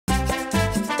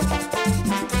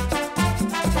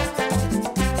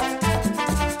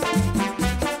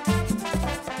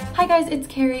guys, it's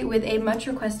Carrie with a much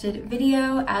requested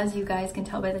video. As you guys can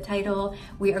tell by the title,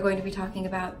 we are going to be talking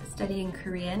about studying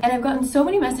Korean. And I've gotten so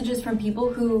many messages from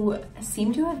people who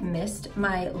seem to have missed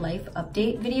my life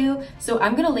update video. So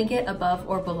I'm gonna link it above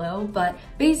or below, but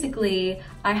basically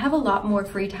I have a lot more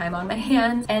free time on my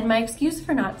hands, and my excuse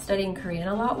for not studying Korean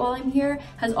a lot while I'm here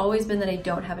has always been that I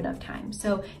don't have enough time.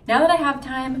 So now that I have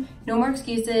time, no more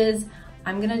excuses.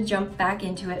 I'm gonna jump back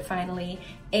into it finally,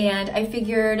 and I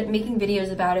figured making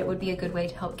videos about it would be a good way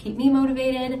to help keep me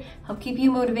motivated, help keep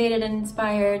you motivated and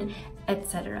inspired,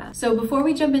 etc. So before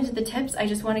we jump into the tips, I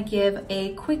just want to give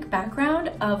a quick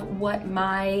background of what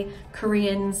my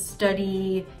Korean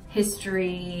study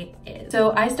history is.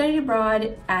 So I studied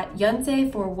abroad at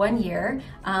Yonsei for 1 year,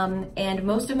 and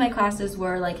most of my classes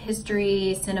were like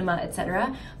history, cinema,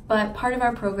 etc. But part of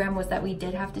our program was that we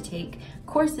did have to take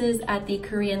courses at the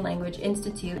Korean Language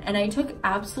Institute, and I took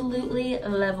absolutely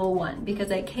level 1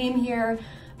 because I came here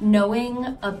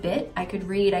knowing a bit. I could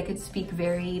read, I could speak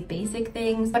very basic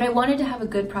things, but I wanted to have a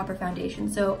good proper foundation.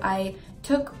 So I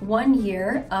took 1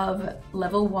 year of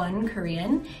level 1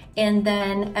 Korean, and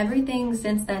then everything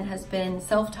since then has been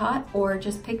self-taught or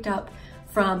just picked up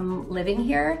from living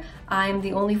here. I'm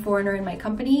the only foreigner in my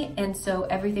company, and so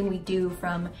everything we do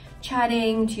from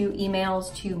chatting to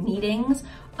emails to meetings,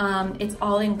 it's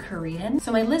all in Korean.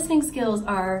 So my listening skills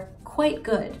are quite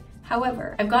good.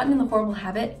 However, I've gotten in the horrible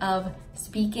habit of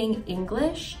speaking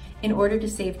English in order to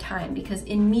save time, because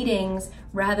in meetings,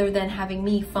 rather than having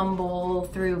me fumble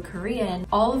through Korean,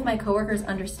 all of my coworkers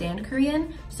understand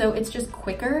Korean, so it's just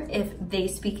quicker if they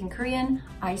speak in Korean,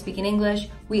 I speak in English,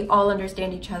 we all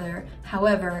understand each other.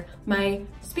 However, my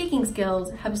speaking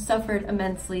skills have suffered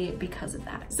immensely because of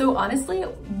that. So honestly,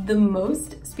 the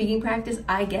most speaking practice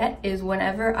I get is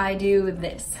whenever I do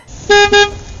this.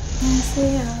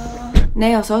 안녕하세요.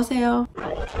 네, 어서 오세요.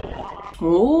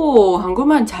 오,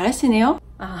 한국말 잘하시네요?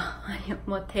 아니요,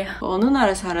 못해요. 어느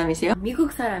나라 사람이세요?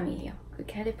 미국 사람이에요. 그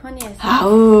캘리포니아에서.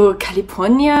 아우,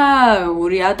 캘리포니아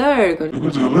우리 아들.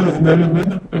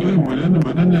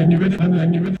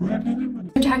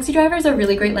 Taxi drivers are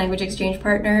really great language exchange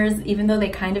partners, even though they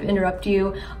kind of interrupt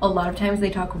you. A lot of times they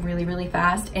talk really, really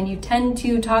fast, and you tend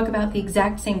to talk about the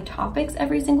exact same topics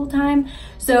every single time.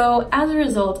 So as a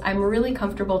result, I'm really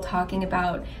comfortable talking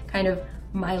about kind of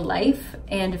my life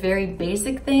and very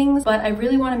basic things, but I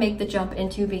really want to make the jump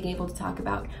into being able to talk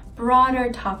about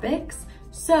broader topics.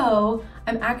 So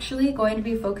I'm actually going to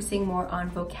be focusing more on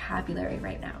vocabulary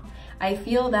right now. I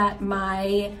feel that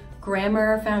my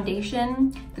grammar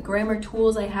foundation, the grammar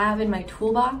tools I have in my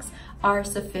toolbox, are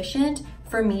sufficient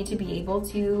for me to be able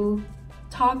to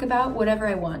talk about whatever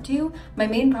I want to. My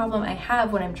main problem I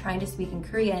have when I'm trying to speak in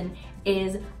Korean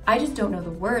is I just don't know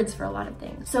the words for a lot of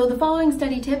things. So the following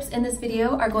study tips in this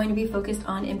video are going to be focused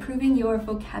on improving your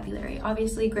vocabulary.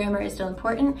 Obviously, grammar is still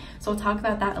important, so we'll talk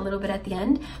about that a little bit at the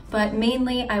end, but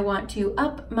mainly I want to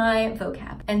up my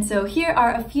vocab. And so here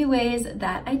are a few ways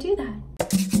that I do that.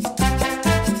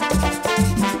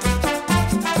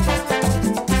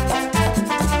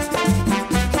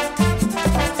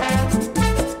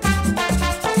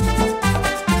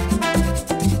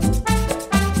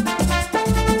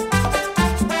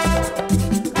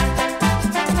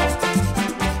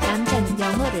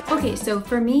 Okay, so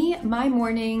for me, my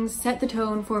mornings set the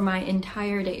tone for my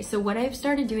entire day. So what I've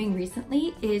started doing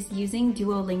recently is using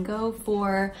Duolingo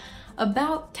for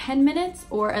about 10 minutes,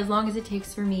 or as long as it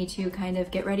takes for me to kind of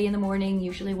get ready in the morning,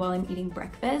 usually while I'm eating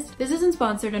breakfast. This isn't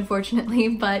sponsored, unfortunately,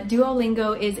 but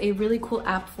Duolingo is a really cool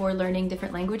app for learning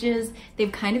different languages.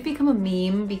 They've kind of become a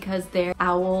meme because their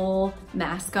owl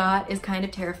mascot is kind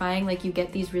of terrifying. Like, you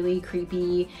get these really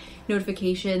creepy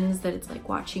notifications that it's like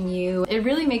watching you. It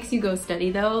really makes you go study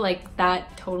though, like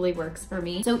that totally works for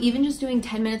me. So even just doing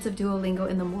 10 minutes of Duolingo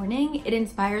in the morning, it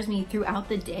inspires me throughout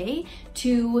the day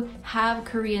to have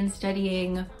Korean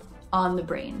studying on the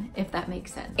brain, if that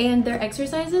makes sense. And their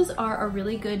exercises are a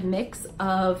really good mix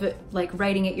of like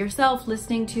writing it yourself,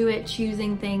 listening to it,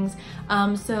 choosing things.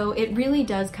 So it really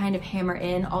does kind of hammer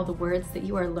in all the words that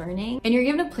you are learning. And you're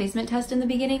given a placement test in the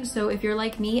beginning, so if you're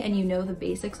like me and you know the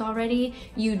basics already,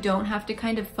 you don't have to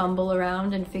kind of fumble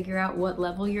around and figure out what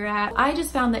level you're at. I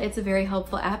just found that it's a very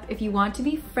helpful app. If you want to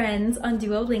be friends on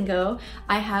Duolingo,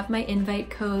 I have my invite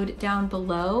code down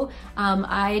below.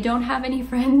 I don't have any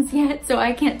friends yet, so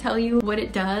I can't tell you what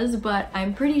it does, but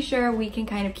I'm pretty sure we can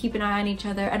kind of keep an eye on each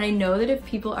other, and I know that if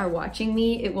people are watching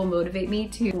me, it will motivate me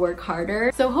to work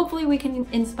harder. So hopefully we can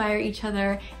inspire each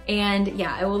other, and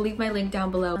yeah, I will leave my link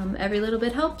down below. Every little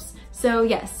bit helps, so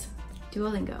yes,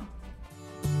 Duolingo.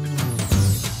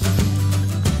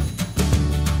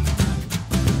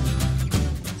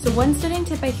 So one studying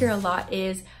tip I hear a lot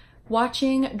is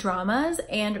watching dramas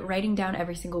and writing down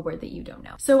every single word that you don't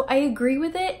know. So I agree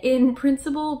with it in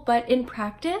principle, but in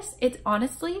practice, it's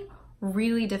honestly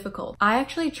really difficult. I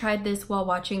actually tried this while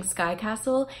watching Sky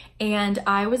Castle, and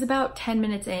I was about 10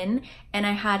 minutes in and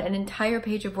I had an entire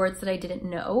page of words that I didn't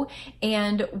know.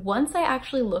 And once I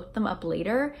actually looked them up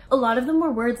later, a lot of them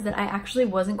were words that I actually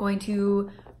wasn't going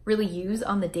to really use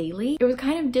on the daily. It was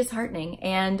kind of disheartening,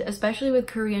 and especially with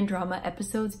Korean drama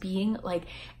episodes being like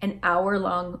an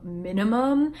hour-long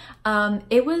minimum,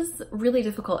 it was really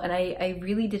difficult and I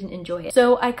really didn't enjoy it.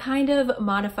 So I kind of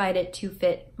modified it to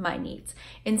fit my needs.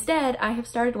 Instead, I have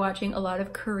started watching a lot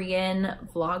of Korean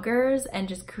vloggers and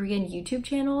just Korean YouTube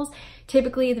channels.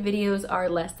 Typically the videos are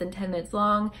less than 10 minutes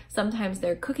long. Sometimes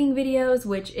they're cooking videos,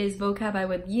 which is vocab I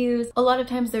would use. A lot of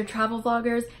times they're travel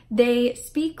vloggers. They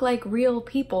speak like real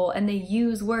people and they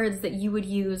use words that you would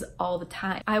use all the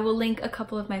time. I will link a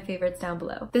couple of my favorites down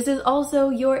below. This is also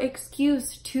your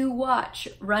excuse to watch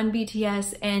Run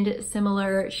BTS and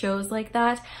similar shows like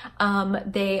that.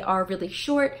 They are really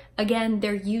short. Again,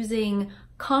 they're using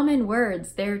common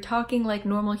words. They're talking like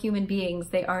normal human beings.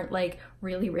 They aren't like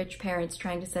really rich parents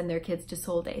trying to send their kids to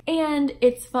Seoul Day. And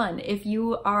it's fun. If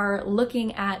you are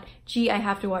looking at, gee, I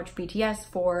have to watch BTS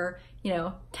for,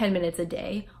 10 minutes a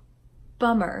day,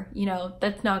 bummer,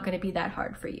 that's not going to be that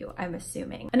hard for you, I'm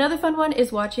assuming. Another fun one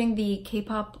is watching the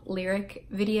K-pop lyric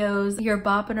videos. You're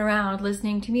bopping around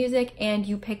listening to music and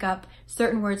you pick up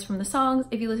certain words from the songs.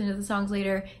 If you listen to the songs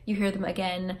later, you hear them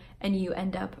again and you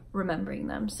end up remembering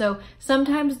them. So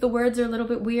sometimes the words are a little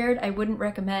bit weird. I wouldn't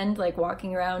recommend like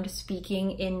walking around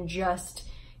speaking in just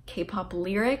K-pop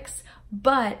lyrics,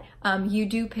 but you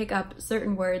do pick up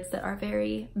certain words that are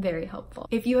very, very helpful.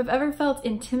 If you have ever felt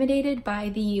intimidated by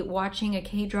the watching a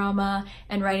K-drama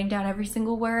and writing down every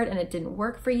single word and it didn't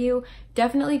work for you,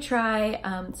 definitely try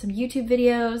some YouTube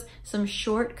videos, some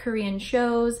short Korean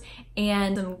shows,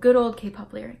 and some good old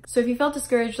K-pop lyrics. So if you felt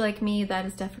discouraged like me, that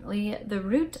is definitely the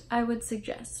route I would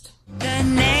suggest. The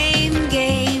name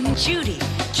game, Judy,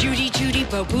 Judy, Judy,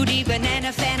 bo booty,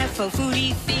 banana, fana, fo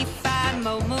foodie, fee, fi,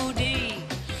 mo moody.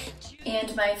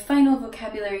 And my final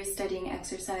vocabulary studying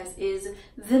exercise is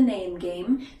the name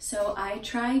game. So I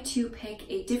try to pick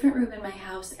a different room in my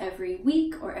house every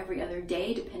week or every other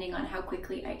day, depending on how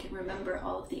quickly I can remember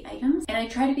all of the items. And I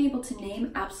try to be able to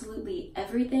name absolutely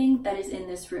everything that is in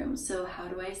this room. So how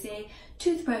do I say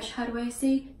toothbrush? How do I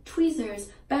say tweezers,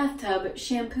 bathtub,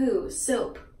 shampoo,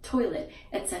 soap, toilet,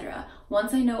 etc.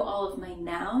 Once I know all of my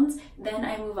nouns, then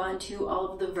I move on to all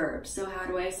of the verbs. So how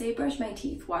do I say brush my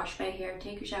teeth, wash my hair,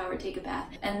 take a shower, take a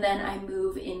bath? And then I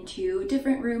move into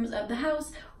different rooms of the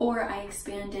house, or I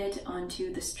expand it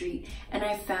onto the street. And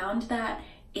I found that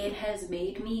it has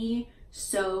made me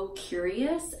so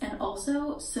curious and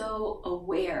also so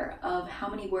aware of how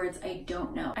many words I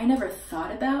don't know. I never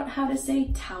thought about how to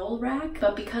say towel rack,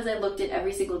 but because I looked at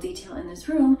every single detail in this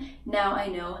room, now I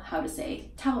know how to say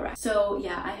towel rack. So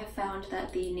yeah, I have found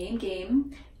that the name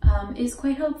game is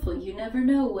quite helpful. You never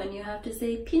know when you have to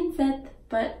say pinset,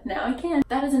 but now I can.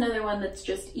 That is another one that's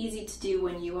just easy to do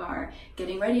when you are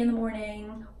getting ready in the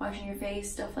morning, washing your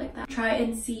face, stuff like that. Try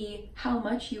and see how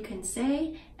much you can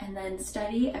say and then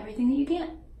study everything that you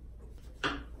can.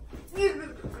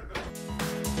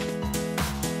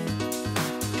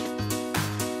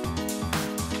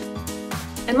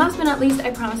 And last but not least,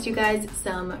 I promised you guys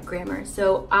some grammar.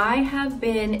 So I have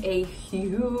been a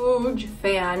huge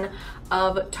fan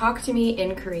of Talk to Me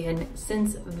in Korean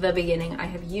since the beginning. I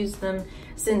have used them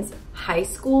since high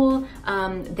school.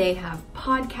 They have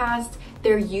podcasts.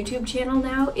 Their YouTube channel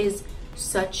now is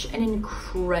such an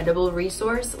incredible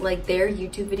resource. Like, their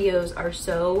YouTube videos are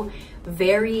so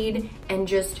varied, and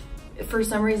just for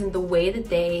some reason, the way that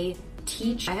they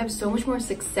teach, I have so much more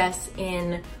success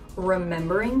in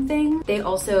remembering things. They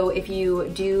also, if you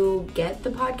do get the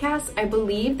podcasts, I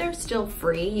believe they're still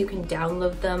free. You can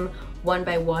download them one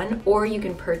by one, or you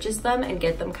can purchase them and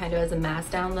get them kind of as a mass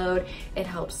download. It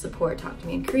helps support Talk to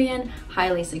Me in Korean.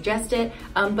 Highly suggest it.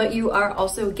 But you are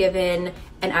also given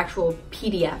an actual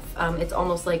PDF. It's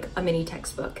almost like a mini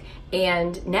textbook.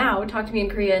 And now Talk to Me in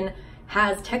Korean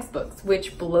has textbooks,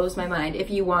 which blows my mind. If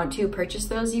you want to purchase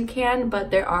those, you can, but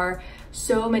there are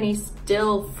so many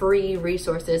still free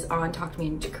resources on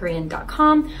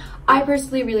talktomeinkorean.com. I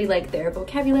personally really like their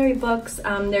vocabulary books.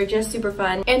 They're just super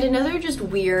fun. And another just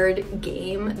weird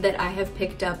game that I have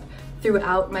picked up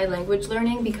throughout my language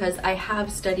learning, because I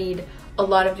have studied a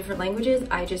lot of different languages,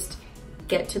 I just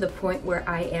get to the point where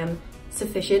I am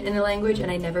sufficient in a language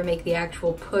and I never make the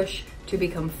actual push to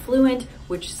become fluent,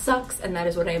 which sucks, and that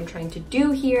is what I am trying to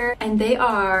do here. And they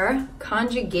are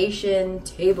conjugation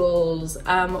tables.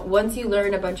 Once you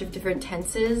learn a bunch of different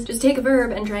tenses, just take a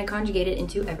verb and try and conjugate it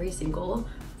into every single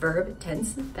verb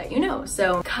tense that you know.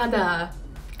 So 가다,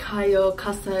 가요,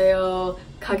 갔어요,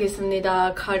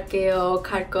 가겠습니다, 갈게요,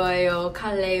 갈 거예요,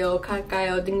 갈래요,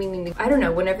 갈까요, 딩딩딩딩. I don't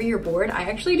know, whenever you're bored, I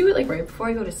actually do it like right before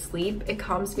I go to sleep. It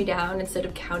calms me down. Instead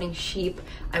of counting sheep,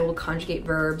 I will conjugate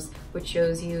verbs, which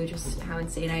shows you just how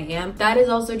insane I am. That is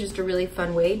also just a really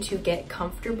fun way to get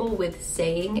comfortable with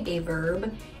saying a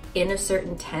verb in a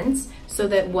certain tense, so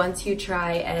that once you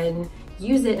try and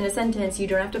use it in a sentence, you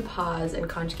don't have to pause and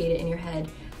conjugate it in your head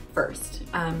first.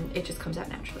 It just comes out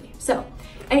naturally. So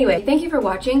anyway, thank you for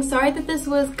watching. Sorry that this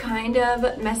was kind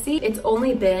of messy. It's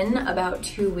only been about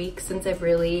 2 weeks since I've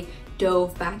really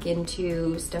dove back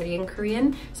into studying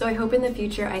Korean. So I hope in the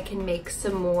future I can make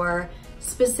some more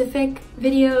specific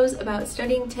videos about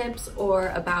studying tips or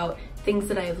about things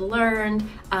that I've learned.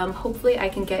 Hopefully I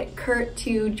can get Kurt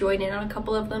to join in on a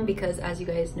couple of them, because as you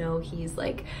guys know, he's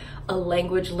like a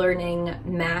language learning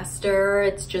master.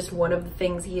 It's just one of the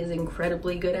things he is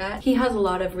incredibly good at. He has a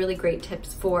lot of really great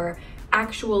tips for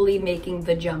actually making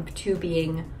the jump to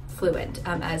being fluent,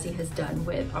 as he has done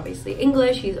with obviously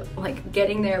English. He's like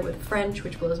getting there with French,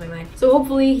 which blows my mind. So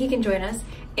hopefully he can join us.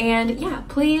 And yeah,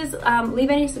 please leave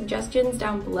any suggestions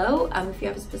down below if you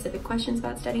have specific questions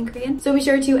about studying Korean. So be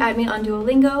sure to add me on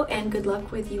Duolingo, and good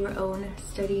luck with your own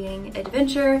studying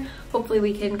adventure. Hopefully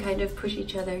we can kind of push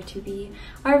each other to be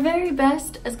our very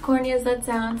best, as corny as that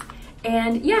sounds.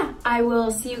 And yeah, I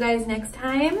will see you guys next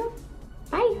time.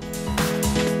 Bye!